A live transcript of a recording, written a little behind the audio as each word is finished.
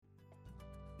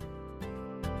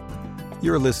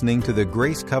You're listening to the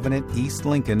Grace Covenant East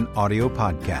Lincoln audio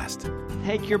podcast.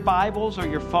 Take your Bibles or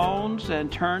your phones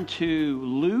and turn to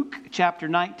Luke chapter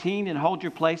 19 and hold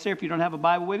your place there. If you don't have a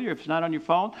Bible with you, or if it's not on your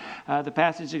phone, the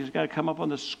passage is going to come up on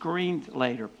the screen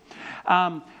later.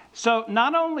 So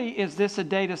not only is this a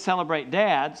day to celebrate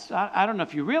dads, I don't know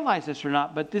if you realize this or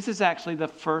not, but this is actually the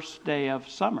first day of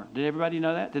summer. Did everybody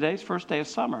know that? Today's first day of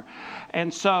summer.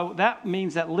 And so that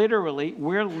means that literally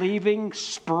we're leaving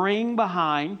spring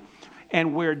behind.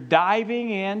 And we're diving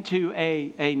into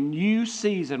a new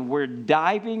season. We're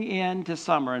diving into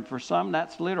summer. And for some,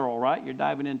 that's literal, right? You're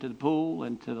diving into the pool,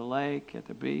 into the lake, at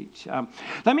the beach.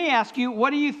 Let me ask you, what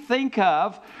do you think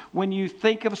of when you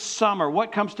think of summer?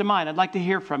 What comes to mind? I'd like to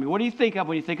hear from you. What do you think of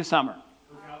when you think of summer?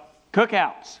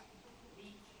 Cookouts.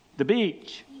 The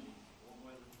beach.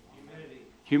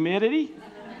 Humidity?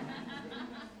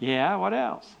 Yeah, what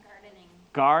else?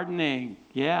 Gardening,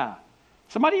 yeah.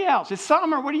 Somebody else. It's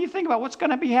summer. What do you think about what's going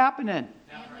to be happening?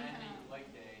 Never-ending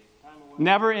lake days.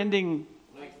 Never-ending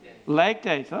lake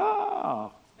days.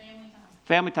 Oh.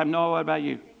 Family time. Noah, what about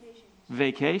you?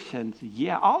 Vacations.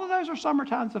 Yeah, all of those are summer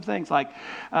times of things. Like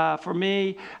for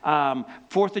me,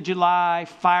 4th of July,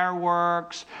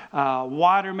 fireworks,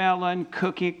 watermelon,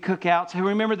 cookouts.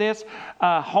 Remember this?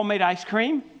 Homemade ice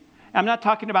cream. I'm not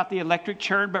talking about the electric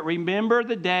churn, but remember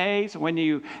the days when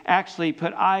you actually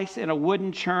put ice in a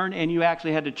wooden churn and you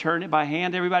actually had to churn it by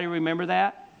hand? Everybody remember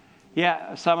that?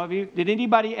 Yeah, some of you. Did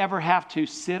anybody ever have to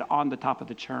sit on the top of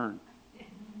the churn?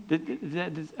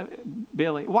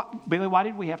 Billy, why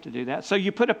did we have to do that? So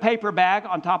you put a paper bag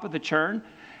on top of the churn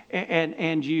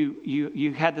and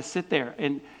you had to sit there.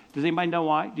 And does anybody know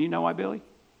why? Do you know why, Billy?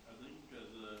 I think because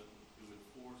it would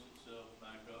force itself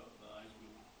back up. The ice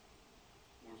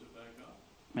would force it back up.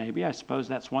 Maybe. I suppose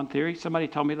that's one theory. Somebody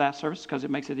told me last service because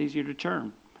it makes it easier to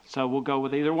churn. So we'll go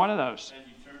with either one of those. As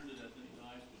you turned it, I think the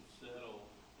ice would settle,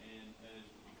 and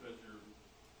because you're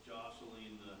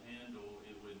jostling the handle,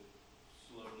 it would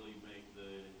slowly make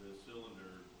the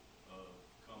cylinder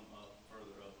come up,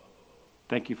 further up.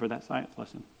 Thank you for that science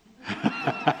lesson.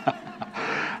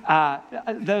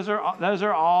 Those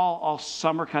are all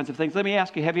summer kinds of things. Let me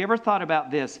ask you, have you ever thought about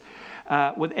this?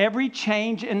 With every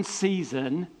change in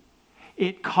season,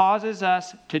 it causes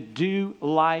us to do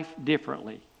life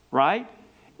differently, right?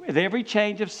 With every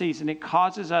change of season, it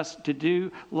causes us to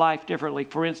do life differently.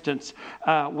 For instance,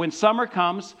 when summer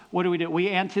comes, what do? We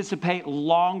anticipate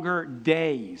longer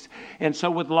days. And so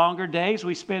with longer days,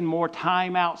 we spend more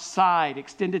time outside,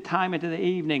 extended time into the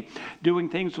evening, doing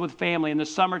things with family. In the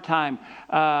summertime,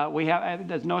 we have,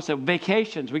 as Noah said,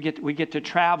 vacations. We get to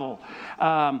travel.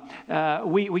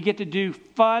 We get to do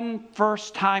fun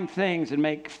first-time things and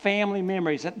make family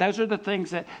memories. Those are the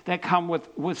things that come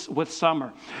with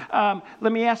summer.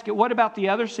 Let me ask you, what about the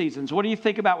other seasons? What do you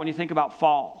think about when you think about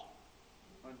fall?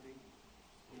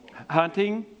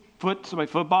 Hunting,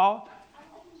 football,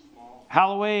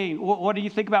 Halloween. What do you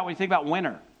think about when you think about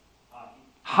winter?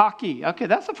 Hockey. Okay,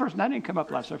 that's the first. That didn't come up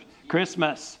last service.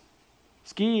 Christmas,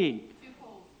 skiing.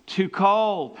 Too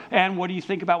cold. And what do you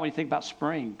think about when you think about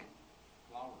spring?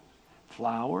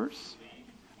 Flowers.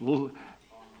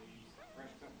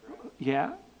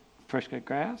 Yeah, fresh cut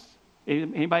grass.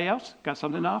 Anybody else got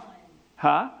something off?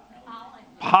 Huh?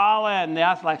 Pollen.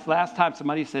 That's like last time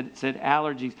somebody said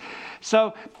allergies.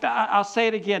 So I'll say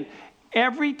it again.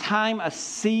 Every time a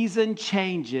season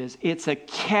changes, it's a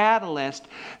catalyst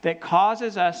that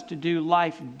causes us to do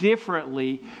life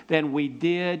differently than we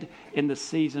did in the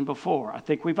season before. I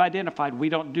think we've identified we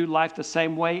don't do life the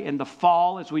same way in the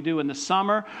fall as we do in the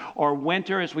summer, or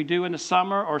winter as we do in the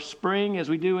summer, or spring as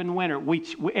we do in winter.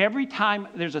 Every time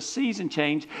there's a season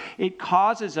change, it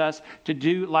causes us to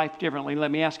do life differently.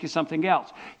 Let me ask you something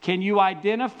else. Can you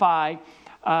identify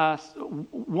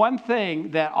one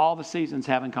thing that all the seasons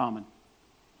have in common?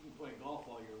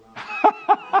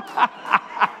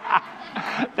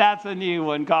 That's a new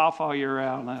one. Golf all year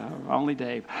round. Only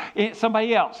Dave.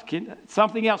 Somebody else.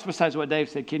 Something else besides what Dave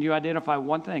said. Can you identify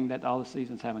one thing that all the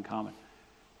seasons have in common?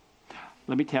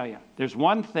 Let me tell you. There's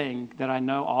one thing that I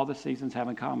know all the seasons have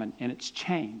in common, and it's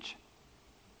change.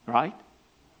 Right?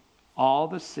 All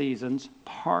the seasons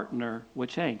partner with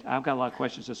change. I've got a lot of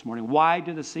questions this morning. Why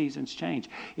do the seasons change?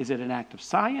 Is it an act of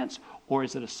science, or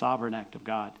is it a sovereign act of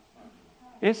God?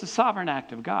 It's a sovereign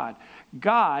act of God.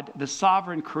 God, the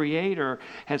sovereign creator,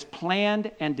 has planned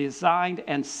and designed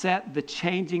and set the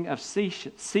changing of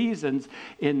seasons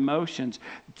in motions.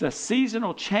 The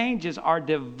seasonal changes are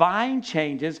divine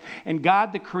changes, and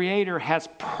God, the creator, has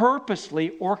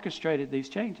purposely orchestrated these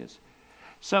changes.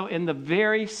 So in the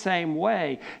very same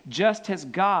way, just as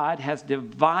God has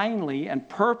divinely and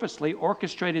purposely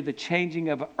orchestrated the changing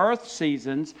of earth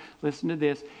seasons, listen to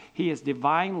this, He has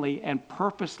divinely and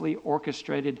purposely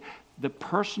orchestrated the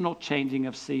personal changing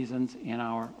of seasons in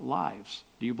our lives.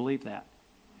 Do you believe that?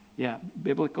 Yeah,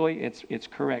 biblically, it's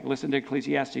correct. Listen to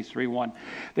Ecclesiastes 3:1.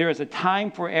 There is a time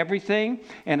for everything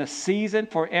and a season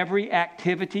for every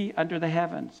activity under the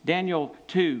heavens. Daniel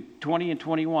 2:20 and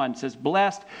 21 says,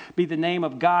 "Blessed be the name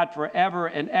of God forever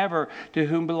and ever, to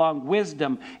whom belong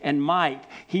wisdom and might.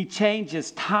 He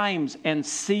changes times and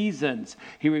seasons.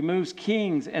 He removes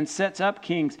kings and sets up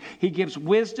kings. He gives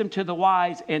wisdom to the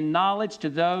wise and knowledge to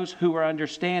those who are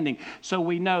understanding." So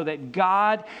we know that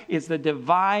God is the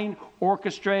divine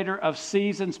orchestrator of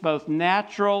seasons, both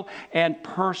natural and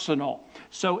personal.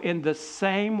 So in the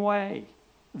same way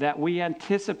that we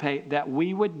anticipate that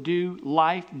we would do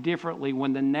life differently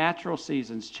when the natural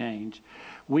seasons change,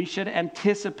 we should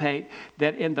anticipate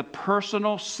that in the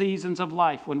personal seasons of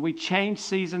life, when we change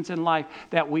seasons in life,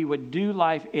 that we would do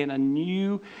life in a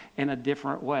new and a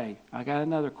different way. I got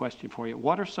another question for you.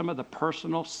 What are some of the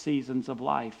personal seasons of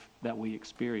life that we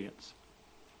experience?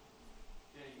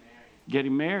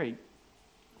 Getting married.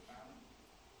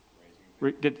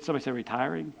 Did somebody say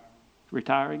retiring?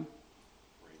 Retiring?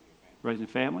 Raising a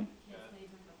family?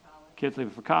 Kids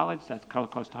leaving for college. That's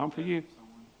close to home for you.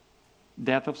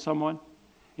 Death of someone.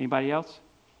 Anybody else?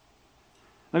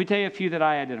 Let me tell you a few that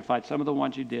I identified. Some of the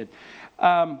ones you did.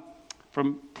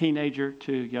 From teenager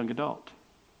to young adult.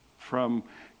 From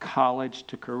college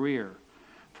to career.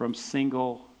 From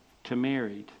single to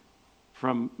married.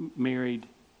 From married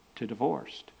to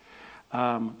divorced.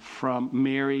 From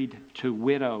married to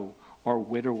widow or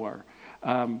widower,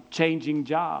 changing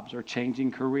jobs or changing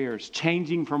careers,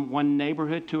 changing from one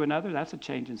neighborhood to another, that's a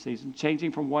change in season,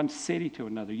 changing from one city to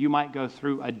another. You might go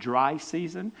through a dry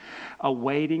season, a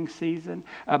waiting season,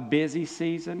 a busy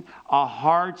season, a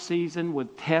hard season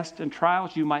with tests and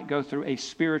trials. You might go through a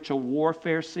spiritual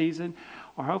warfare season,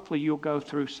 or hopefully you'll go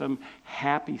through some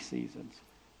happy seasons.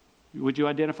 Would you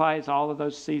identify as all of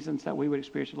those seasons that we would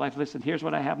experience in life? Listen, here's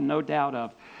what I have no doubt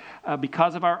of.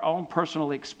 Because of our own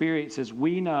personal experiences,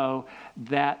 we know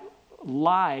that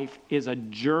life is a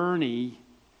journey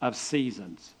of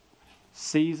seasons.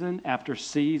 Season after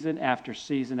season after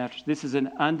season after. This is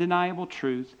an undeniable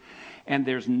truth, and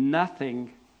there's nothing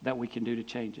that we can do to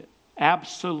change it.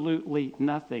 Absolutely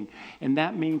nothing. And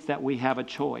that means that we have a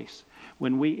choice.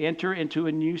 When we enter into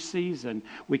a new season,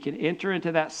 we can enter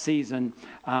into that season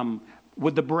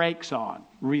with the brakes on,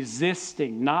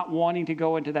 resisting, not wanting to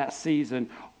go into that season,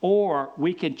 or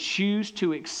we can choose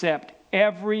to accept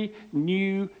every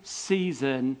new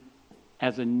season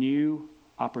as a new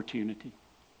opportunity.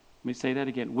 Let me say that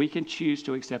again. We can choose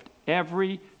to accept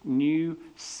every new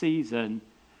season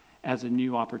as a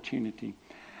new opportunity.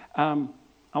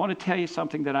 I want to tell you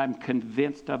something that I'm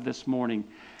convinced of this morning.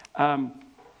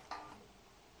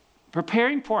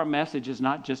 Preparing for a message is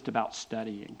not just about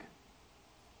studying.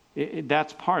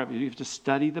 That's part of it. You have to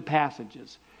study the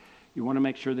passages. You want to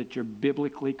make sure that you're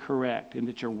biblically correct and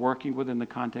that you're working within the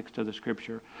context of the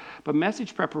Scripture. But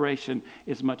message preparation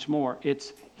is much more.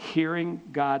 It's hearing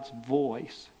God's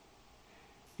voice.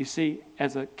 You see,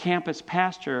 as a campus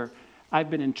pastor, I've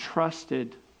been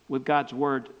entrusted with God's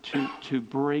Word to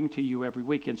bring to you every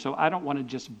week. And so I don't want to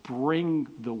just bring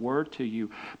the Word to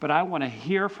you, but I want to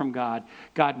hear from God.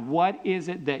 God, what is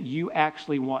it that you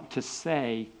actually want to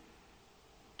say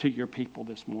to your people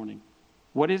this morning?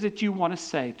 What is it you want to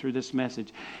say through this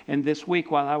message? And this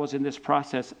week, while I was in this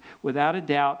process, without a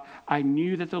doubt, I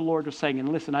knew that the Lord was saying,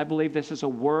 and listen, I believe this is a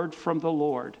word from the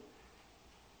Lord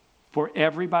for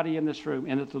everybody in this room,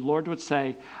 and that the Lord would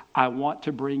say, I want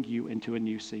to bring you into a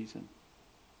new season.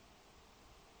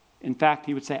 In fact,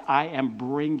 he would say, I am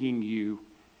bringing you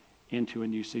into a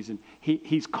new season.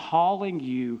 He's calling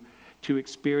you to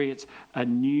experience a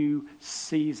new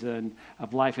season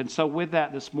of life. And so with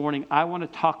that this morning, I want to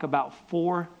talk about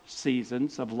 4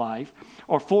 seasons of life,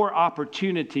 or 4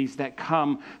 opportunities that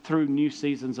come through new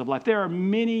seasons of life. There are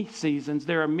many seasons,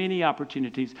 there are many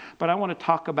opportunities, but I want to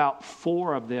talk about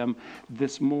 4 of them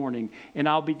this morning. And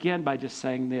I'll begin by just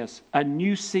saying this. A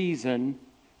new season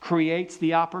creates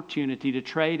the opportunity to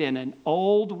trade in an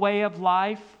old way of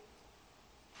life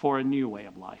for a new way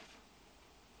of life.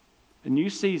 A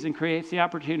new season creates the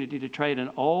opportunity to trade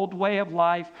an old way of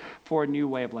life for a new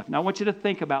way of life. Now, I want you to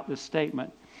think about this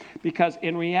statement, because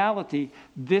in reality,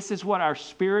 this is what our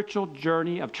spiritual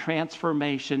journey of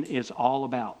transformation is all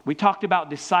about. We talked about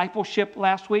discipleship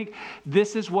last week.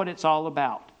 This is what it's all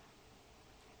about.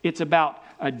 It's about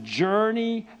a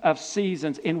journey of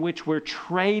seasons in which we're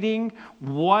trading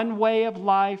one way of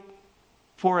life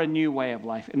for a new way of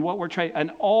life. And what we're trading,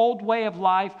 an old way of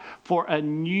life for a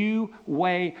new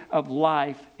way of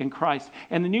life in Christ.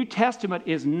 And the New Testament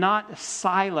is not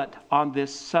silent on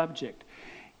this subject.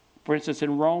 For instance,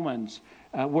 in Romans,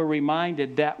 we're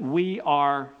reminded that we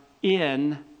are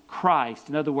in Christ.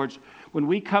 In other words, when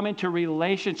we come into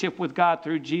relationship with God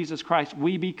through Jesus Christ,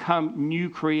 we become new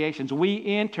creations. We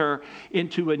enter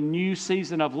into a new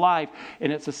season of life, and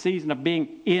it's a season of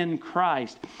being in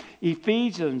Christ.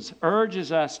 Ephesians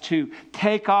urges us to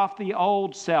take off the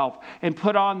old self and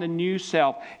put on the new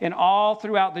self. And all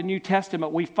throughout the New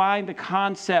Testament, we find the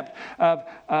concept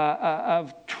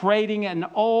of trading an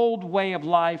old way of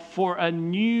life for a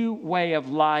new way of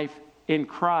life in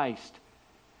Christ.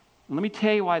 And let me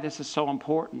tell you why this is so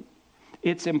important.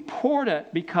 It's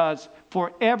important because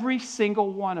for every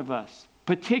single one of us,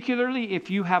 particularly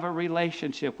if you have a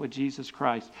relationship with Jesus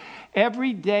Christ,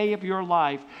 every day of your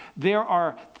life, there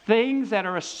are things that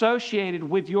are associated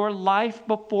with your life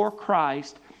before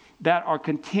Christ that are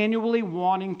continually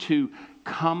wanting to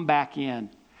come back in,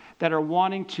 that are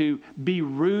wanting to be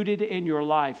rooted in your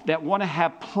life, that want to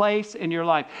have place in your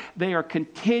life. They are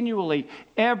continually,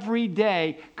 every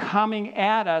day, coming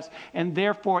at us, and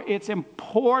therefore it's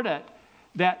important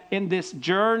that in this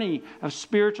journey of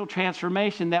spiritual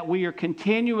transformation that we are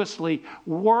continuously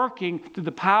working through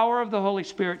the power of the Holy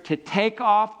Spirit to take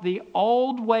off the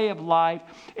old way of life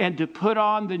and to put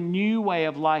on the new way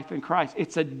of life in Christ.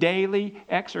 It's a daily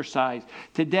exercise.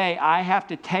 Today, I have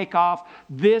to take off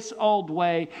this old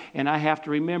way, and I have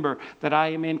to remember that I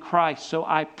am in Christ, so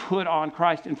I put on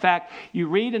Christ. In fact, you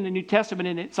read in the New Testament,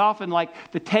 and it's often like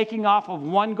the taking off of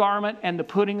one garment and the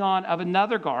putting on of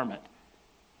another garment.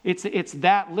 It's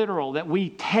that literal, that we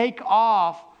take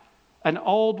off an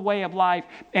old way of life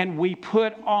and we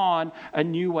put on a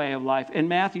new way of life. In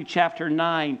Matthew chapter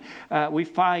 9, we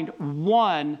find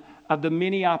one of the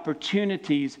many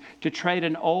opportunities to trade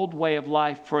an old way of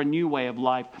life for a new way of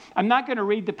life. I'm not going to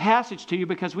read the passage to you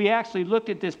because we actually looked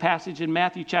at this passage in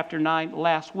Matthew chapter 9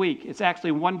 last week. It's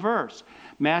actually one verse.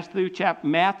 Matthew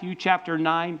chapter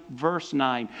 9, verse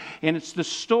 9. And it's the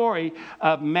story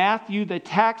of Matthew the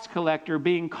tax collector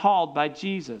being called by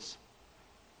Jesus.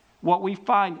 What we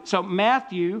find, so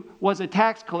Matthew was a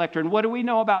tax collector. And what do we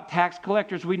know about tax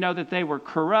collectors? We know that they were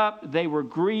corrupt, they were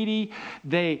greedy,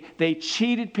 they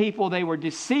cheated people, they were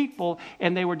deceitful.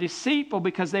 And they were deceitful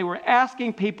because they were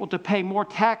asking people to pay more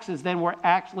taxes than were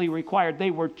actually required. They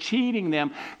were cheating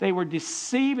them, they were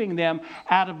deceiving them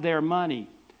out of their money.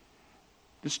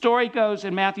 The story goes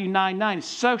in Matthew 9:9. It's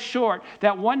so short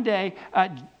that one day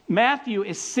Matthew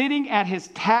is sitting at his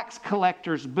tax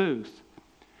collector's booth.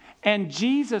 And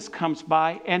Jesus comes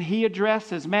by and he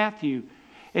addresses Matthew.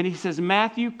 And he says,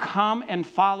 Matthew, come and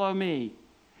follow me.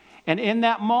 And in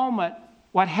that moment,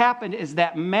 what happened is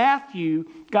that Matthew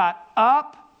got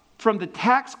up from the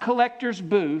tax collector's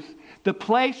booth, the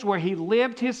place where he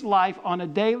lived his life on a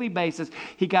daily basis.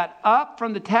 He got up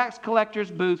from the tax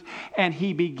collector's booth and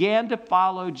he began to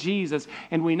follow Jesus.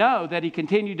 And we know that he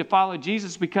continued to follow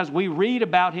Jesus because we read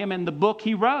about him in the book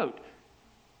he wrote.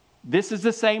 This is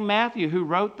the same Matthew who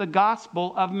wrote the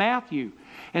Gospel of Matthew.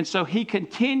 And so he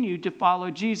continued to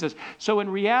follow Jesus. So in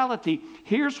reality,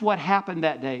 here's what happened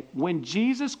that day. When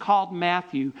Jesus called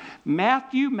Matthew,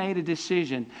 Matthew made a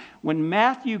decision. When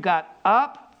Matthew got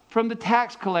up from the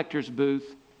tax collector's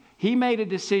booth, he made a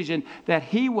decision that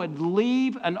he would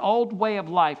leave an old way of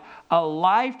life, a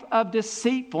life of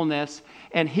deceitfulness,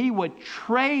 and he would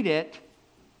trade it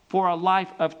for a life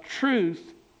of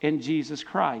truth in Jesus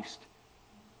Christ.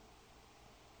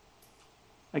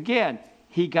 Again,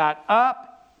 he got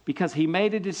up because he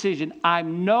made a decision.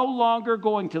 I'm no longer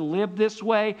going to live this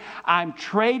way. I'm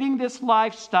trading this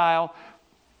lifestyle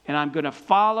and I'm going to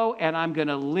follow and I'm going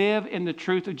to live in the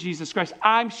truth of Jesus Christ.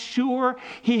 I'm sure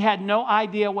he had no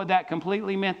idea what that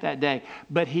completely meant that day,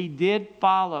 but he did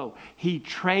follow. He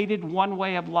traded one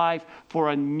way of life for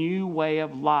a new way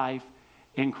of life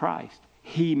in Christ.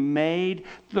 He made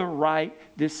the right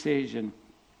decision.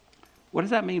 What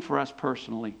does that mean for us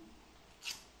personally?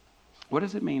 What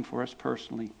does it mean for us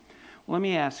personally? Well, let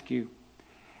me ask you,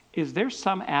 is there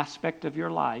some aspect of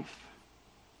your life,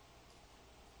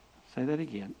 say that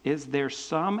again, is there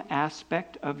some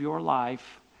aspect of your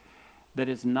life that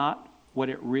is not what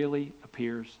it really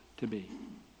appears to be?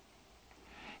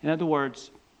 In other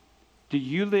words, do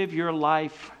you live your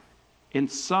life in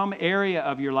some area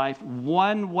of your life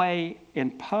one way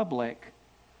in public,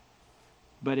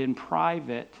 but in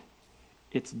private,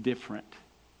 it's different?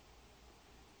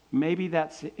 Maybe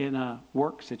that's in a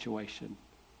work situation.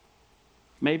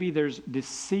 Maybe there's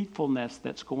deceitfulness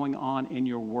that's going on in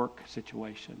your work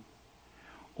situation.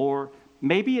 Or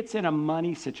Maybe it's in a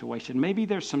money situation. Maybe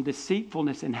there's some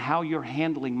deceitfulness in how you're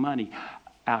handling money.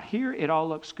 Out here, it all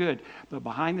looks good, but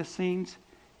behind the scenes,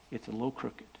 it's a little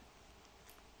crooked.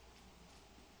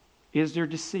 Is there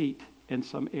deceit in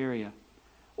some area?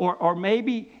 Or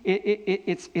maybe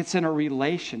it's in a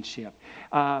relationship.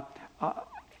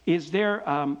 Is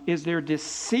there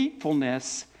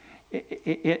deceitfulness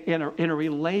in a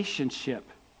relationship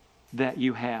that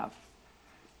you have?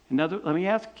 Let me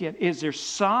ask again, is there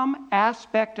some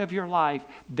aspect of your life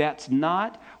that's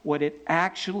not what it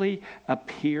actually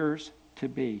appears to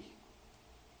be?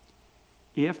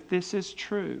 If this is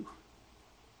true,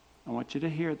 I want you to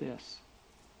hear this.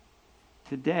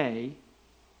 Today,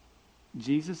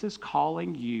 Jesus is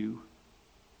calling you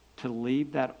to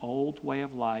leave that old way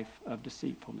of life of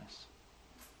deceitfulness.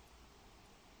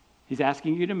 He's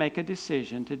asking you to make a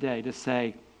decision today to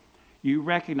say, you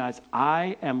recognize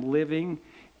I am living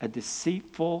a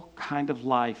deceitful kind of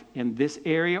life in this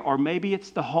area, or maybe it's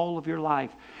the whole of your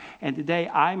life. And today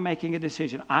I'm making a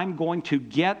decision. I'm going to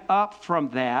get up from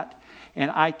that, and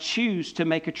I choose to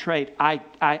make a trade.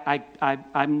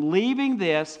 I'm leaving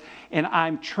this, and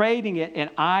I'm trading it, and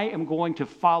I am going to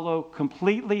follow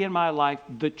completely in my life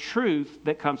the truth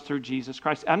that comes through Jesus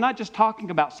Christ. I'm not just talking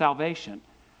about salvation.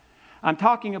 I'm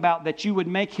talking about that you would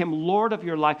make him Lord of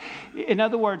your life. In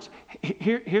other words,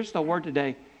 here's the word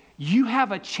today. You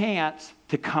have a chance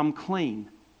to come clean.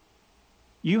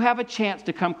 You have a chance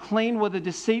to come clean with the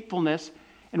deceitfulness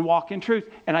and walk in truth.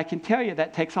 And I can tell you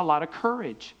that takes a lot of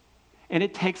courage. And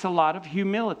it takes a lot of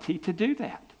humility to do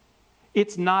that.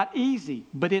 It's not easy,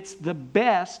 but it's the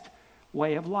best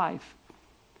way of life.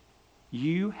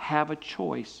 You have a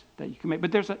choice that you can make.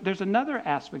 But there's another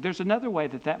aspect. There's another way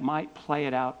that might play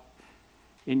it out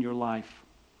in your life.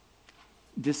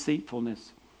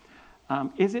 Deceitfulness.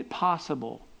 Is it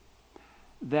possible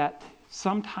that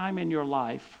sometime in your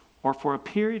life, or for a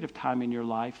period of time in your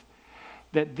life,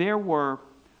 that there were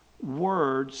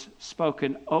words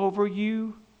spoken over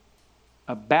you,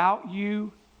 about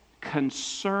you,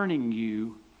 concerning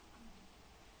you,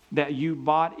 that you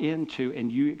bought into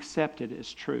and you accepted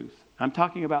as truth? I'm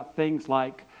talking about things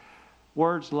like,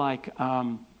 words like,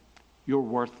 you're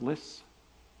worthless,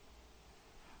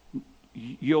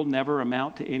 you'll never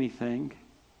amount to anything,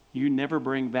 you never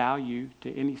bring value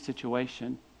to any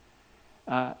situation,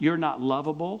 you're not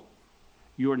lovable,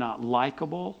 you're not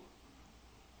likable,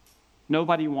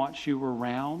 nobody wants you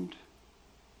around.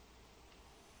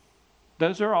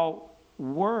 Those are all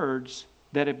words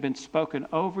that have been spoken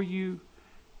over you,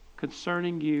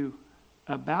 concerning you,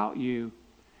 about you.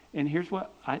 And here's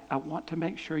what I want to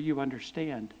make sure you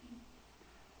understand.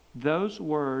 Those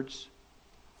words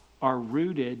are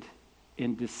rooted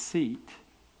in deceit.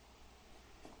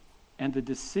 And the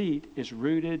deceit is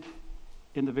rooted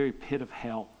in the very pit of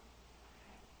hell.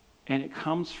 And it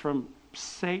comes from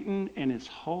Satan and his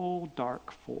whole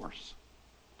dark force.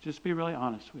 Just be really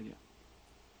honest with you.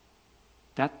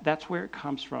 That's where it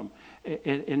comes from.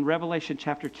 In Revelation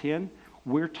chapter 10,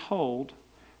 we're told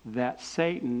that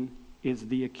Satan is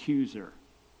the accuser.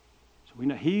 So we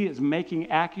know he is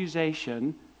making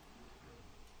accusation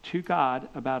to God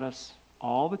about us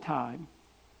all the time,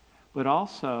 but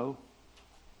also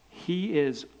he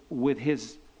is, with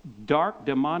his dark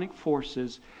demonic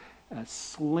forces,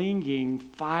 slinging,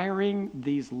 firing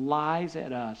these lies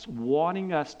at us,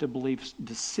 wanting us to believe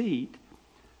deceit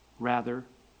rather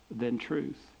than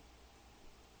truth.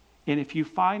 And if you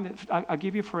find that, I'll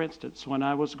give you for instance, when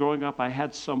I was growing up, I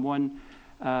had someone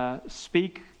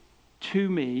speak to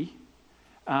me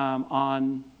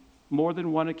on more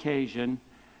than one occasion,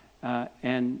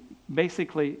 and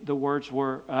basically the words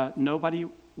were, nobody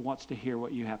wants to hear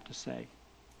what you have to say.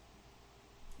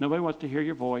 Nobody wants to hear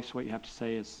your voice. What you have to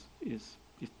say is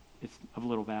of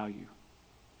little value.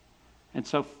 And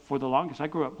so for the longest, I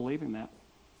grew up believing that.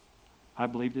 I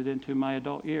believed it into my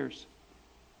adult years.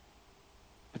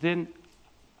 But then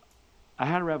I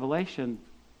had a revelation.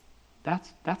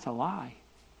 That's a lie.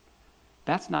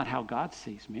 That's not how God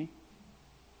sees me.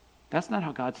 That's not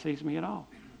how God sees me at all.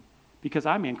 Because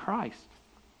I'm in Christ.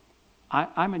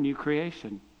 I'm a new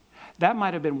creation. That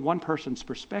might have been one person's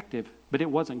perspective, but it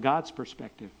wasn't God's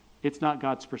perspective. It's not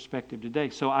God's perspective today.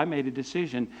 So I made a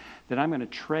decision that I'm going to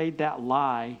trade that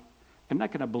lie. I'm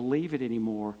not going to believe it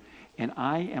anymore. And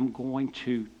I am going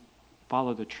to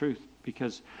follow the truth,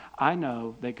 because I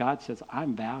know that God says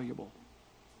I'm valuable.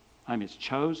 I'm his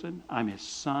chosen. I'm his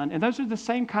son. And those are the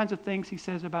same kinds of things he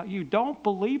says about you. Don't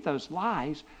believe those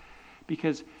lies,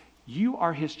 because you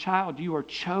are his child. You are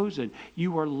chosen.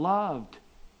 You are loved.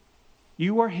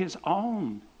 You are his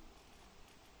own.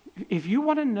 If you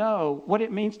want to know what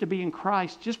it means to be in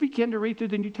Christ, just begin to read through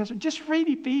the New Testament. Just read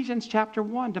Ephesians chapter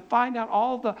 1 to find out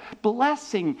all the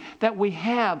blessing that we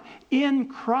have in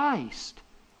Christ.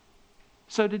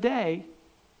 So today,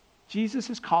 Jesus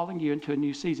is calling you into a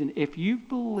new season. If you've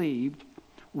believed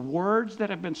words that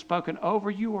have been spoken over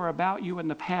you or about you in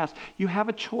the past, you have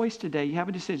a choice today. You have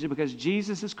a decision, because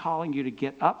Jesus is calling you to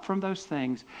get up from those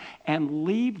things and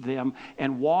leave them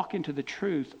and walk into the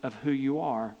truth of who you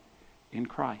are in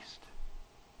Christ.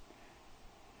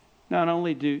 Not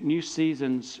only do new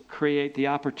seasons create the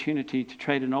opportunity to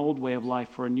trade an old way of life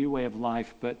for a new way of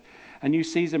life, but a new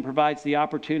season provides the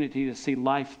opportunity to see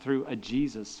life through a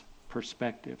Jesus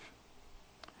perspective.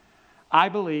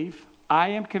 I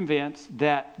am convinced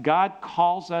that God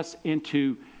calls us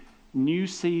into new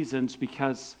seasons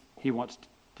because He wants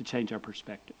to change our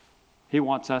perspective. He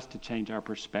wants us to change our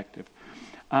perspective.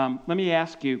 Let me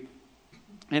ask you,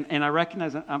 and I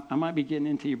recognize I might be getting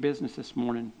into your business this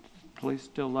morning. Please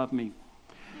still love me.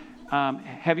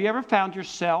 Have you ever found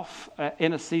yourself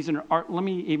in a season, or let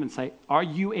me even say, are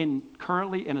you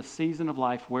currently in a season of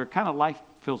life where kind of life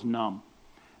feels numb?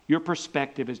 Your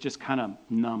perspective is just kind of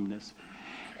numbness.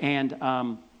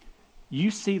 And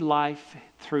you see life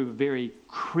through a very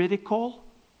critical,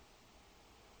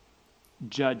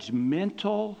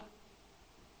 judgmental,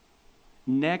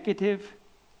 negative,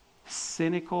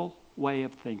 cynical way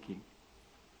of thinking.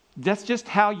 That's just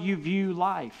how you view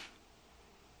life.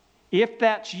 If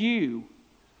that's you,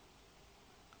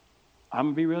 I'm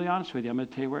going to be really honest with you. I'm going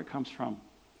to tell you where it comes from.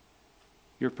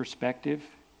 Your perspective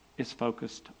is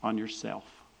focused on yourself.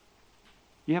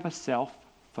 You have a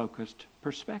self-focused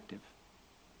perspective.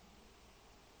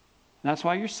 That's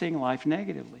why you're seeing life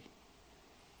negatively.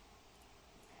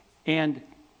 And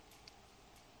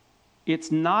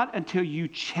it's not until you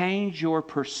change your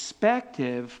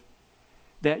perspective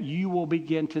that you will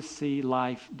begin to see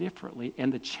life differently.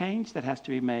 And the change that has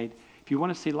to be made, if you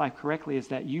want to see life correctly, is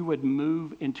that you would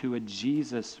move into a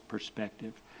Jesus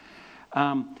perspective.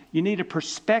 You need a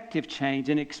perspective change,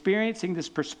 and experiencing this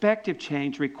perspective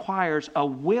change requires a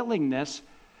willingness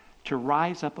to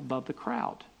rise up above the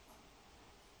crowd.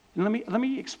 And let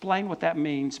me explain what that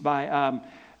means by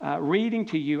reading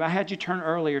to you. I had you turn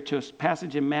earlier to a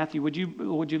passage in Matthew. Would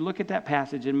you look at that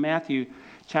passage in Matthew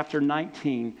chapter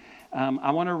 19?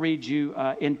 I want to read you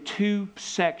in two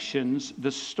sections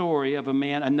the story of a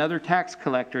man, another tax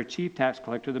collector, a chief tax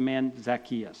collector, the man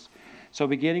Zacchaeus. So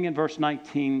beginning in verse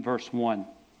 19, verse 1.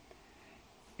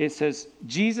 It says,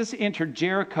 Jesus entered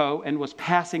Jericho and was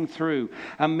passing through.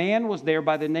 A man was there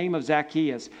by the name of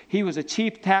Zacchaeus. He was a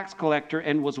chief tax collector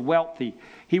and was wealthy.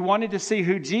 He wanted to see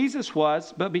who Jesus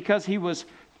was, but because he was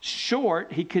short,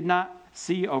 he could not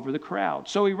see over the crowd.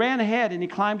 So he ran ahead and he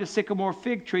climbed a sycamore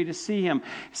fig tree to see him,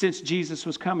 since Jesus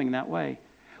was coming that way.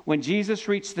 When Jesus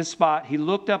reached the spot, he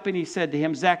looked up and he said to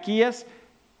him, Zacchaeus,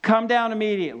 come down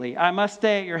immediately. I must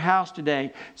stay at your house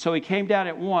today. So he came down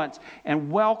at once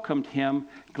and welcomed him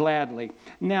gladly.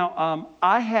 Now,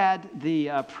 I had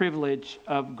the privilege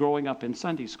of growing up in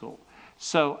Sunday school.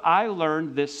 So I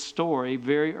learned this story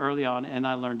very early on, and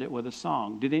I learned it with a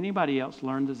song. Did anybody else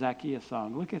learn the Zacchaeus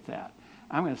song? Look at that.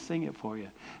 I'm going to sing it for you.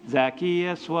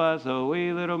 Zacchaeus was a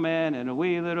wee little man, and a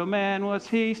wee little man was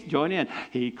he. Join in.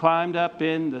 He climbed up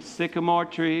in the sycamore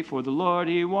tree, for the Lord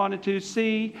he wanted to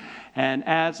see. And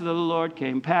as the Lord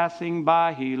came passing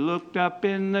by, he looked up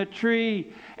in the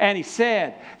tree, and he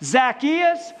said,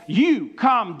 Zacchaeus, you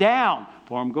come down,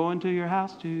 for I'm going to your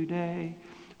house today.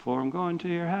 For I'm going to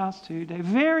your house today.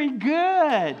 Very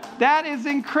good. That is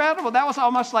incredible. That was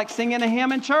almost like singing a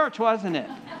hymn in church, wasn't it?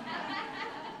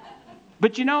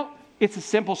 But you know, it's a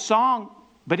simple song,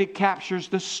 but it captures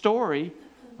the story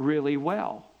really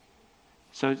well.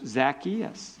 So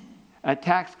Zacchaeus, a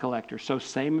tax collector, so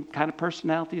same kind of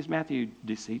personality as Matthew,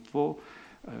 deceitful,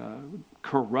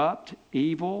 corrupt,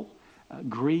 evil,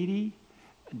 greedy,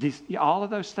 all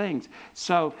of those things.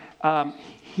 So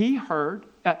he heard,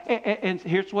 and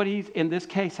here's what he's, in this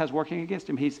case, has working against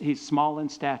him. He's small in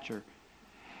stature.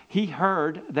 He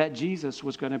heard that Jesus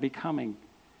was going to be coming.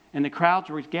 And the crowds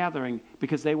were gathering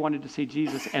because they wanted to see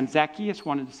Jesus. And Zacchaeus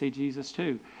wanted to see Jesus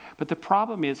too. But the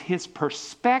problem is his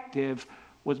perspective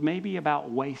was maybe about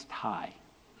waist high.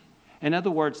 In other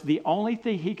words, the only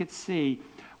thing he could see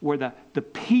were the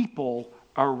people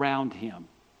around him.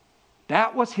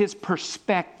 That was his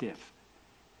perspective.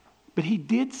 But he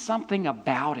did something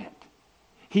about it.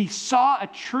 He saw a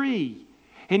tree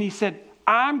and he said,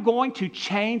 I'm going to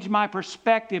change my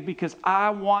perspective because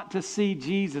I want to see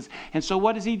Jesus. And so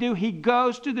what does he do? He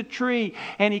goes to the tree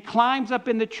and he climbs up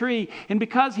in the tree. And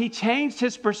because he changed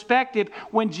his perspective,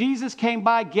 when Jesus came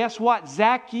by, guess what?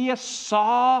 Zacchaeus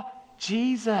saw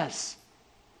Jesus.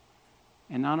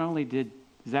 And not only did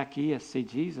Zacchaeus see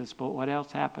Jesus, but what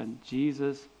else happened?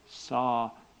 Jesus saw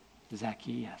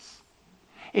Zacchaeus.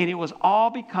 And it was all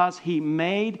because he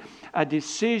made a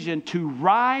decision to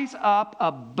rise up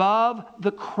above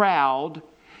the crowd,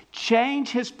 change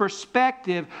his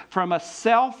perspective from a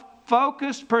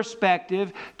self-focused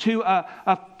perspective to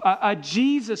a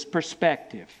Jesus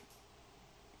perspective.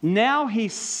 Now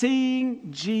he's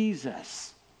seeing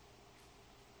Jesus.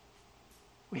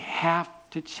 We have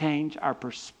to change our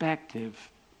perspective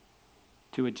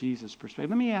to a Jesus perspective.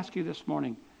 Let me ask you this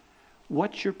morning,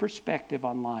 what's your perspective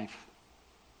on life?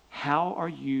 How are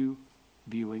you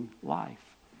viewing life?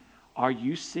 Are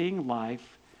you seeing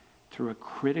life through a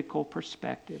critical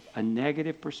perspective, a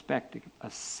negative perspective, a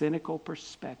cynical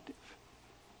perspective,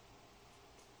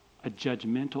 a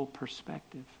judgmental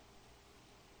perspective?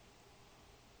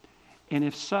 And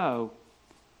if so,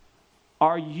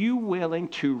 are you willing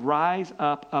to rise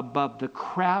up above the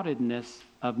crowdedness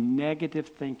of negative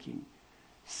thinking,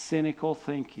 cynical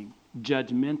thinking,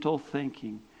 judgmental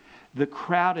thinking, the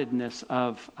crowdedness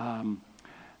of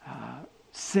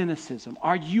cynicism?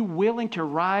 Are you willing to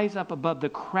rise up above the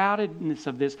crowdedness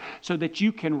of this so that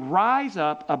you can rise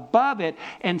up above it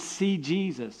and see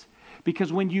Jesus?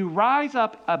 Because when you rise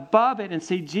up above it and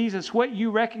see Jesus, what you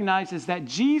recognize is that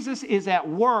Jesus is at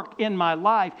work in my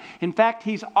life. In fact,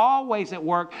 He's always at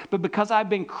work. But because I've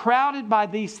been crowded by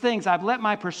these things, I've let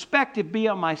my perspective be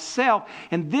on myself.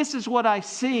 And this is what I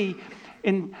see.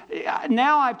 And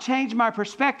now I've changed my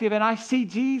perspective and I see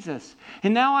Jesus.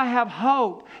 And now I have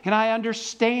hope and I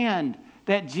understand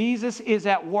that Jesus is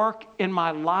at work in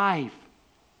my life.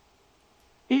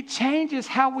 It changes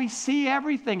how we see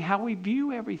everything, how we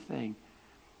view everything.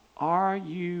 Are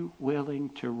you willing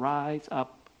to rise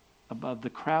up above the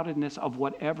crowdedness of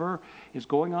whatever is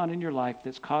going on in your life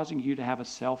that's causing you to have a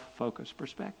self-focused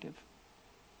perspective?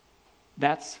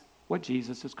 That's what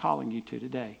Jesus is calling you to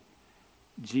today.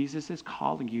 Jesus is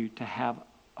calling you to have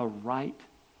a right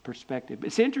perspective.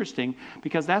 It's interesting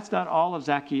because that's not all of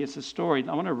Zacchaeus' story.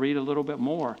 I want to read a little bit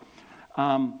more.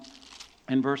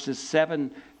 In verses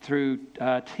 7 through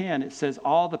 10, it says,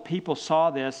 all the people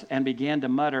saw this and began to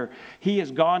mutter, he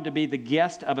is gone to be the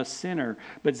guest of a sinner.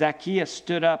 But Zacchaeus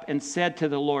stood up and said to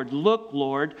the Lord, look,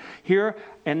 Lord, here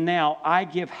and now I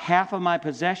give half of my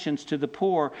possessions to the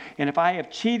poor, and if I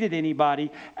have cheated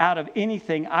anybody out of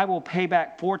anything, I will pay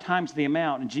back 4 times the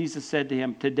amount. And Jesus said to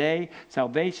him, today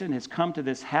salvation has come to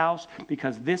this house,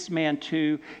 because this man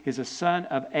too is a son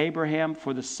of Abraham,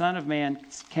 for the Son of Man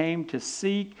came to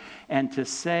seek and to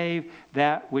save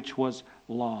that which was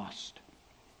lost.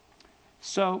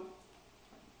 So,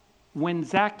 when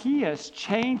Zacchaeus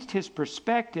changed his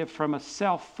perspective from a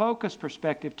self-focused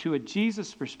perspective to a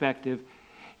Jesus perspective,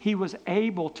 he was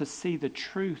able to see the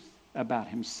truth about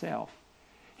himself.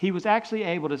 He was actually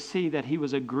able to see that he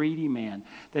was a greedy man,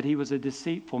 that he was a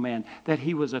deceitful man, that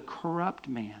he was a corrupt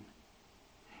man.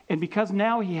 And because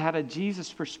now he had a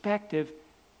Jesus perspective,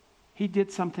 he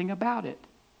did something about it.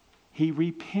 He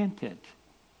repented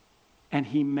and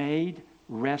he made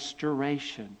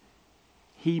restoration.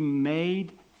 He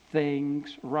made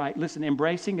things right. Listen,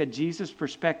 embracing a Jesus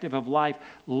perspective of life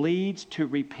leads to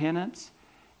repentance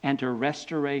and to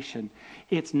restoration.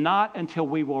 It's not until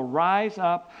we will rise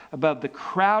up above the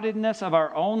crowdedness of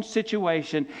our own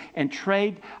situation and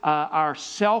trade our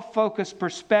self-focused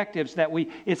perspectives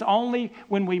it's only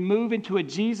when we move into a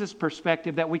Jesus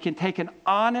perspective that we can take an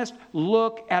honest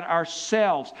look at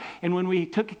ourselves. And when we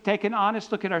take an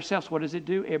honest look at ourselves, what does it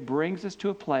do? It brings us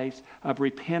to a place of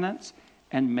repentance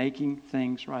and making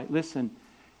things right. Listen,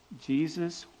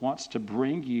 Jesus wants to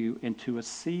bring you into a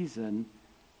season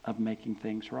of making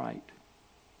things right.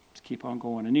 Let's keep on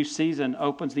going. A new season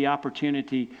opens the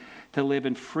opportunity to live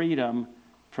in freedom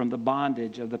from the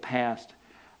bondage of the past.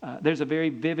 There's a very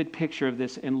vivid picture of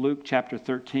this in Luke chapter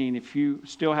 13. If you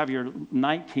still have your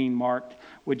 19 marked,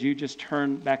 would you just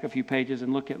turn back a few pages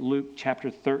and look at Luke chapter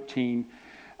 13?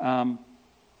 I'm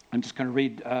just going to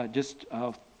read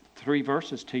 3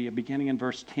 verses to you, beginning in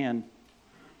verse 10.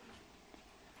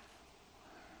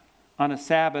 On a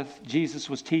Sabbath, Jesus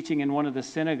was teaching in one of the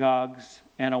synagogues,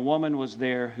 and a woman was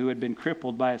there who had been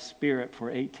crippled by a spirit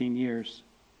for 18 years.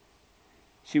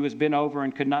 She was bent over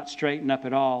and could not straighten up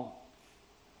at all.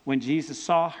 When Jesus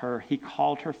saw her, he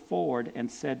called her forward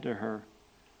and said to her,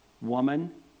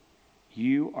 "Woman,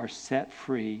 you are set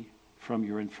free from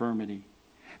your infirmity."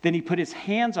 Then he put his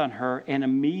hands on her, and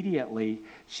immediately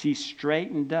she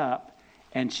straightened up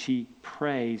and she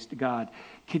praised God.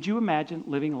 Could you imagine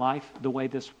living life the way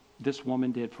this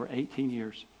woman did for 18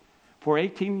 years? For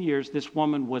 18 years, this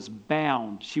woman was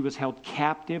bound. She was held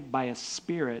captive by a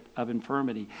spirit of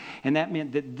infirmity. And that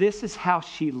meant that this is how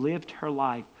she lived her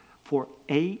life for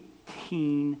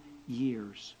 18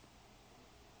 years.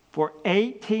 For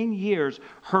 18 years,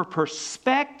 her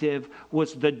perspective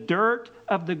was the dirt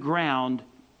of the ground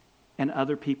and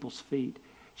other people's feet.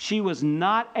 She was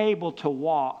not able to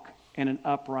walk in an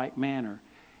upright manner.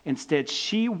 Instead,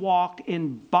 she walked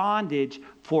in bondage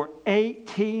for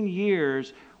 18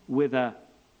 years with a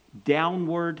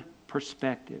downward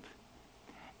perspective.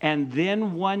 And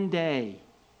then one day,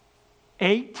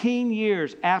 18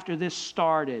 years after this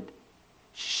started,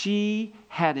 she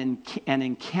had an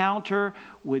encounter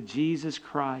with Jesus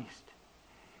Christ.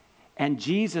 And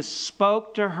Jesus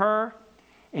spoke to her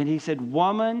and he said,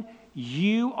 "Woman,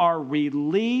 you are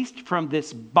released from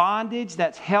this bondage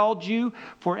that's held you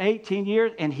for 18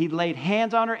 years. And he laid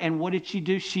hands on her. And what did she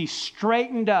do? She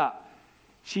straightened up.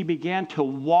 She began to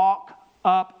walk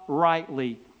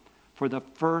uprightly for the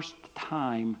first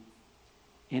time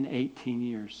in 18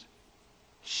 years.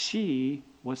 She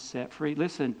was set free.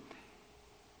 Listen,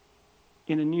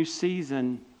 in a new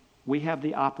season, we have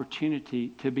the opportunity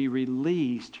to be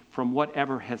released from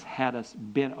whatever has had us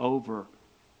bent over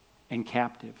and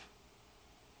captive.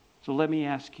 So let me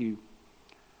ask you,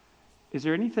 is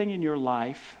there anything in your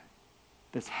life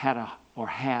that's had or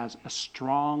has a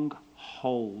strong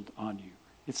hold on you?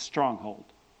 It's a stronghold.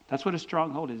 That's what a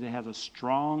stronghold is. It has a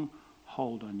strong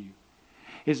hold on you.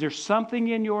 Is there something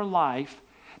in your life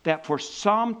that for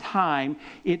some time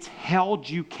it's held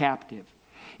you captive?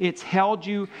 It's held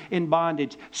you in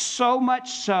bondage, so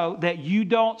much so that you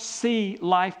don't see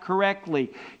life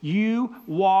correctly. You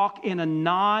walk in a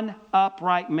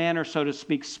non-upright manner, so to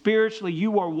speak. Spiritually,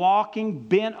 you are walking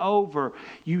bent over.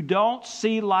 You don't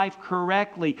see life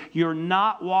correctly. You're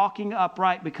not walking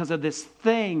upright because of this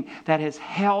thing that has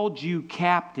held you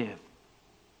captive.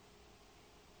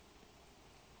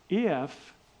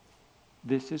 If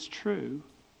this is true,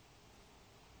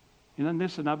 and then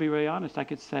listen, I'll be very honest. I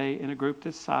could say in a group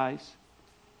this size,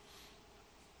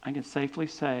 I can safely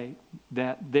say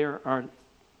that there are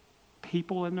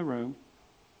people in the room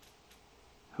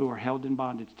who are held in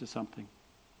bondage to something.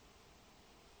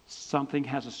 Something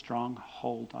has a strong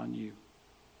hold on you.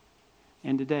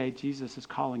 And today, Jesus is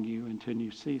calling you into a new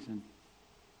season.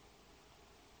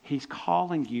 He's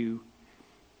calling you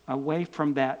away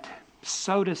from that,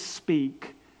 so to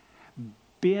speak,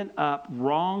 bent up,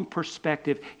 wrong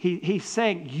perspective. He's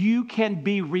saying you can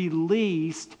be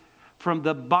released from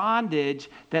the bondage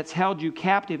that's held you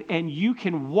captive, and you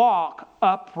can walk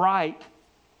upright.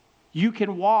 You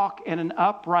can walk in an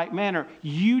upright manner.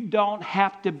 You don't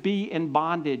have to be in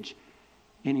bondage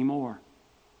anymore.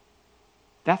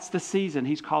 That's the season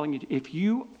He's calling you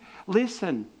to.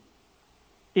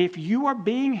 If you are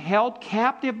being held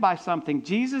captive by something,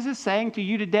 Jesus is saying to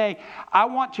you today, I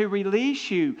want to release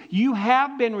you. You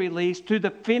have been released through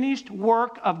the finished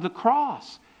work of the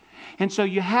cross. And so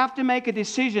you have to make a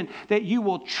decision that you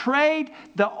will trade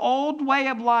the old way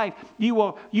of life. You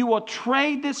will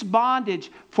trade this bondage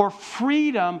for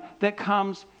freedom that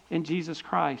comes in Jesus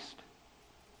Christ.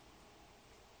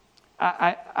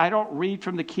 I don't read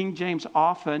from the King James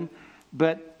often,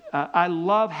 but I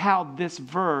love how this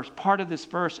verse, part of this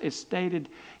verse is stated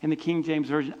in the King James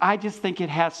Version. I just think it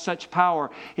has such power.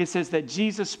 It says that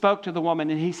Jesus spoke to the woman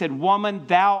and He said, "Woman,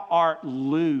 thou art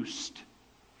loosed."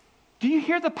 Do you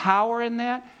hear the power in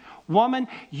that? Woman,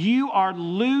 you are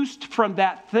loosed from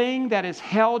that thing that has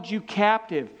held you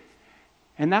captive.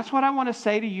 And that's what I want to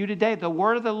say to you today. The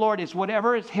word of the Lord is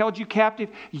whatever has held you captive,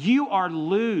 you are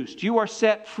loosed. You are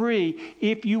set free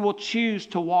if you will choose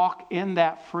to walk in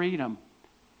that freedom.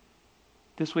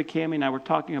 This week, Cammie and I were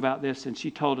talking about this, and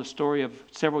she told a story of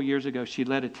several years ago. She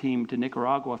led a team to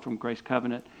Nicaragua from Grace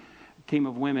Covenant, a team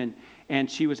of women,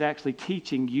 and she was actually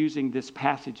teaching using this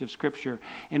passage of Scripture.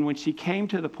 And when she came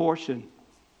to the portion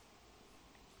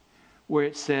where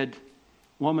it said,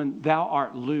 "Woman, thou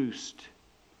art loosed,"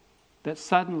 that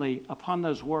suddenly, upon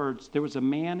those words, there was a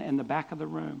man in the back of the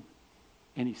room,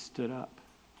 and he stood up.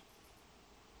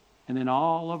 And then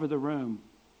all over the room,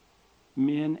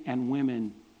 men and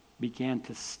women began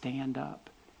to stand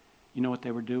up. You know what they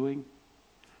were doing?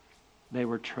 They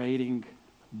were trading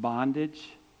bondage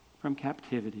from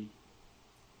captivity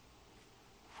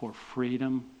for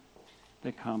freedom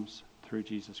that comes through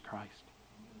Jesus Christ.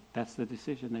 That's the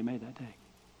decision they made that day.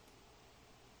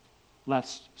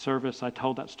 Last service, I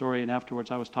told that story, and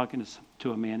afterwards I was talking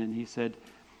to a man, and he said,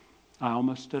 I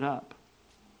almost stood up.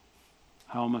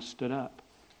 I almost stood up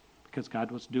because God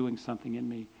was doing something in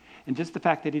me. And just the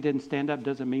fact that he didn't stand up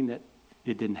doesn't mean that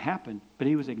it didn't happen. But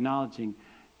he was acknowledging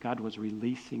God was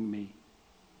releasing me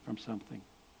from something.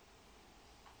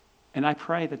 And I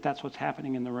pray that that's what's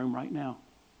happening in the room right now.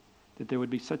 That there would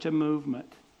be such a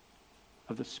movement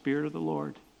of the Spirit of the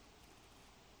Lord,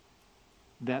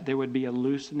 that there would be a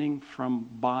loosening from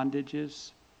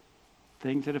bondages,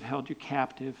 things that have held you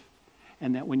captive,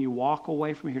 and that when you walk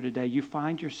away from here today, you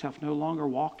find yourself no longer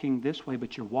walking this way,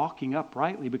 but you're walking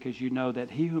uprightly because you know that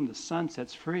he whom the Son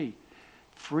sets free,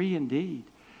 free indeed,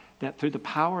 that through the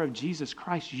power of Jesus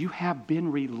Christ, you have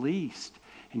been released,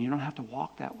 and you don't have to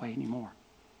walk that way anymore.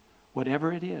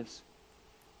 Whatever it is,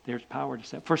 there's power to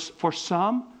set. For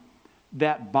some,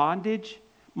 that bondage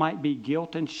might be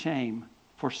guilt and shame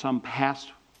for some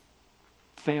past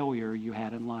failure you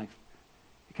had in life.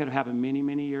 It could have happened many,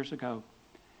 many years ago.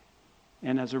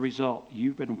 And as a result,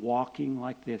 you've been walking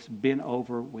like this, bent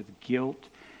over with guilt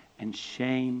and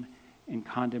shame and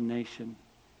condemnation.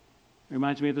 It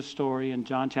reminds me of the story in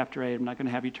John chapter 8. I'm not going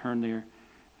to have you turn there.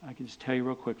 I can just tell you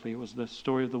real quickly. It was the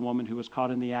story of the woman who was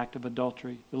caught in the act of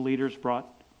adultery. The leaders brought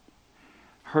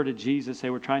her to Jesus. They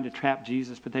were trying to trap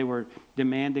Jesus, but they were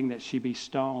demanding that she be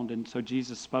stoned. And so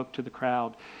Jesus spoke to the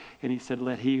crowd, and he said,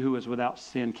 "Let he who is without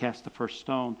sin cast the first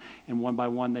stone." And one by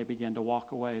one they began to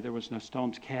walk away. There was no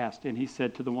stones cast. And he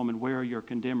said to the woman, "Where are your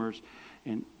condemners?"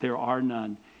 And there are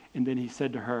none. And then he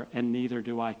said to her, "And neither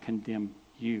do I condemn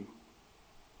you."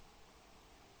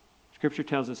 Scripture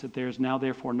tells us that there is now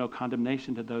therefore no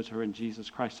condemnation to those who are in Jesus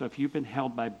Christ. So if you've been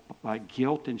held by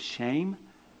guilt and shame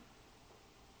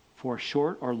for a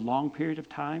short or long period of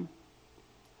time,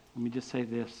 let me just say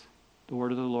this. The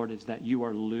word of the Lord is that you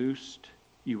are loosed,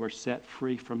 you are set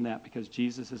free from that because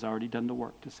Jesus has already done the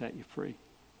work to set you free.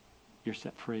 You're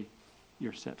set free.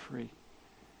 You're set free.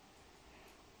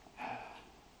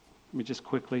 Let me just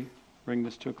quickly bring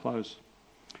this to a close.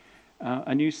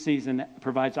 A new season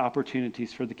provides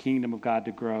opportunities for the kingdom of God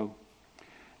to grow.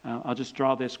 I'll just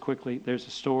draw this quickly. There's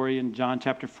a story in John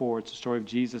chapter 4. It's a story of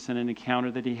Jesus and an encounter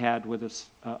that he had with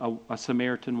a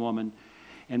Samaritan woman.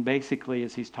 And basically,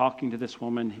 as he's talking to this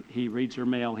woman, he reads her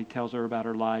mail. He tells her about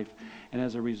her life. And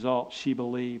as a result, she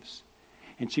believes.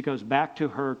 And she goes back to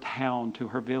her town, to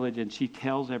her village, and she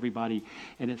tells everybody.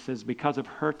 And it says, because of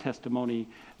her testimony,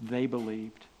 they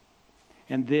believed.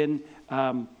 And then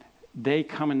they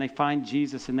come and they find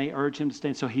Jesus and they urge him to stay.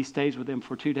 And so he stays with them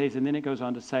for 2 days. And then it goes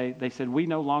on to say, they said, "We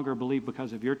no longer believe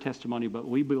because of your testimony, but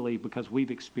we believe because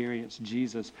we've experienced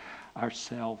Jesus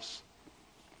ourselves."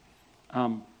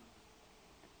 In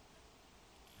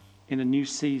a new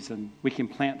season, we can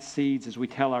plant seeds as we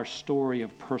tell our story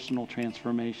of personal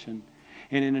transformation.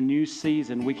 And in a new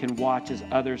season, we can watch as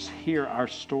others hear our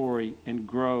story and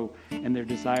grow in their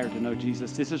desire to know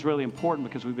Jesus. This is really important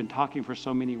because we've been talking for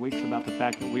so many weeks about the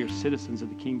fact that we are citizens of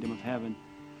the kingdom of heaven.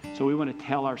 So we want to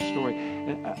tell our story.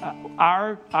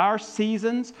 Our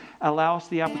seasons allow us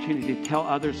the opportunity to tell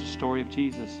others the story of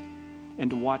Jesus and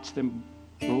to watch them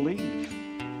believe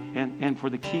and for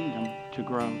the kingdom to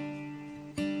grow.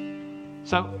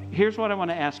 So here's what I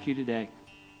want to ask you today.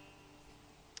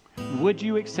 Would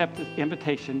you accept the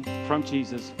invitation from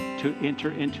Jesus to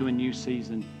enter into a new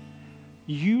season?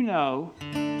 You know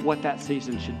what that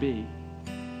season should be.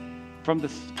 From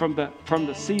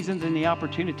the seasons and the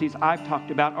opportunities I've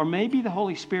talked about, or maybe the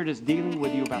Holy Spirit is dealing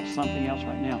with you about something else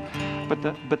right now.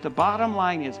 But the bottom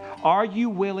line is, are you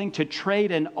willing to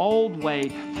trade an old way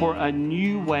for a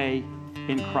new way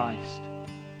in Christ?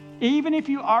 Even if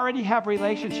you already have a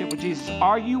relationship with Jesus,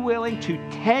 are you willing to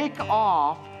take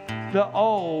off the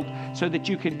old so that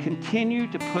you can continue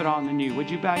to put on the new? Would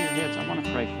you bow your heads? I want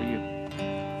to pray for you.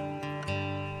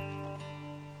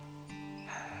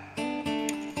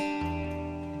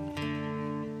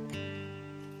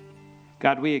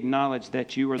 God, we acknowledge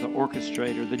that you are the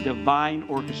orchestrator, the divine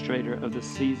orchestrator of the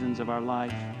seasons of our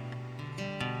life.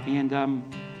 And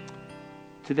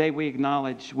today we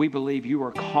acknowledge, we believe you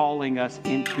are calling us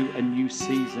into a new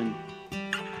season.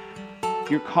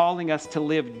 You're calling us to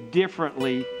live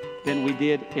differently than we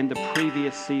did in the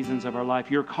previous seasons of our life.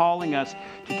 You're calling us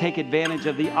to take advantage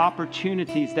of the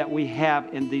opportunities that we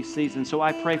have in these seasons. So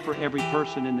I pray for every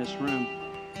person in this room.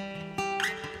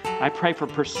 I pray for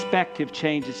perspective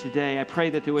changes today. I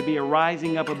pray that there would be a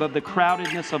rising up above the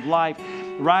crowdedness of life,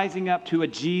 rising up to a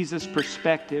Jesus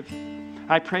perspective.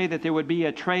 I pray that there would be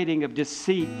a trading of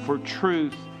deceit for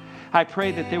truth. I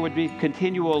pray that there would be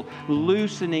continual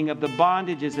loosening of the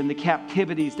bondages and the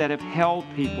captivities that have held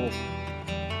people.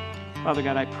 Father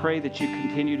God, I pray that you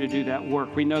continue to do that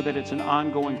work. We know that it's an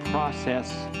ongoing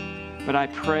process, but I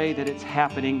pray that it's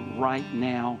happening right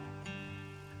now.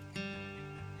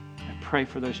 I pray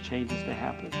for those changes to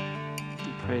happen.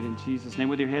 We pray it in Jesus' name.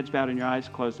 With your heads bowed and your eyes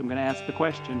closed, I'm going to ask the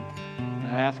question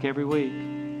that I ask every week.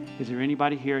 Is there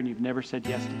anybody here and you've never said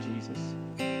yes to Jesus?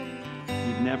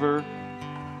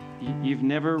 you've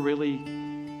never really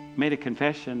made a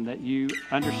confession that you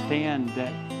understand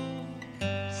that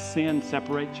sin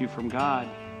separates you from God,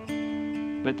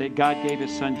 but that God gave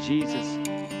His Son Jesus,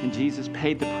 and Jesus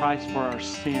paid the price for our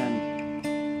sin.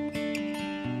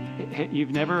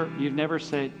 You've never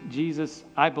said, Jesus,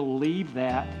 I believe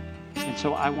that, and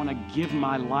so I want to give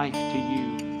my life to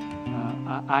you.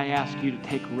 I ask you to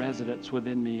take residence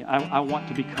within me. I want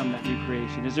to become that new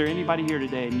creation. Is there anybody here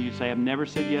today and you say, I've never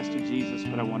said yes to Jesus,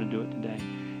 but I want to do it today?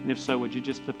 And if so, would you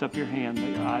just lift up your hand, let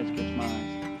your eyes catch my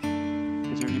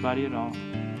eyes? Is there anybody at all?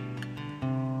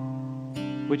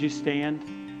 Would you stand?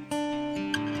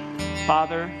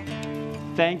 Father,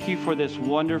 thank you for this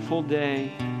wonderful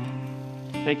day.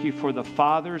 Thank you for the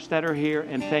fathers that are here,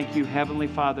 and thank you, Heavenly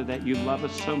Father, that you love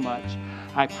us so much.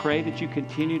 I pray that you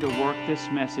continue to work this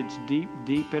message deep,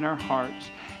 deep in our hearts,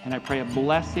 and I pray a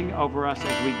blessing over us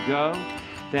as we go,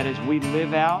 that as we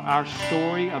live out our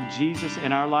story of Jesus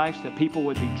in our lives, that people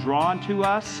would be drawn to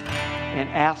us and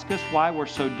ask us why we're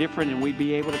so different, and we'd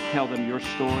be able to tell them your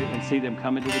story and see them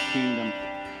come into the kingdom.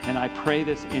 And I pray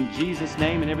this in Jesus'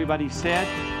 name, and everybody said,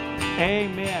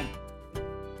 amen.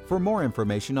 For more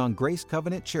information on Grace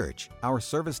Covenant Church, our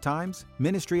service times,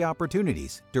 ministry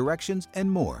opportunities, directions,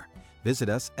 and more, visit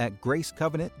us at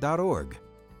gracecovenant.org.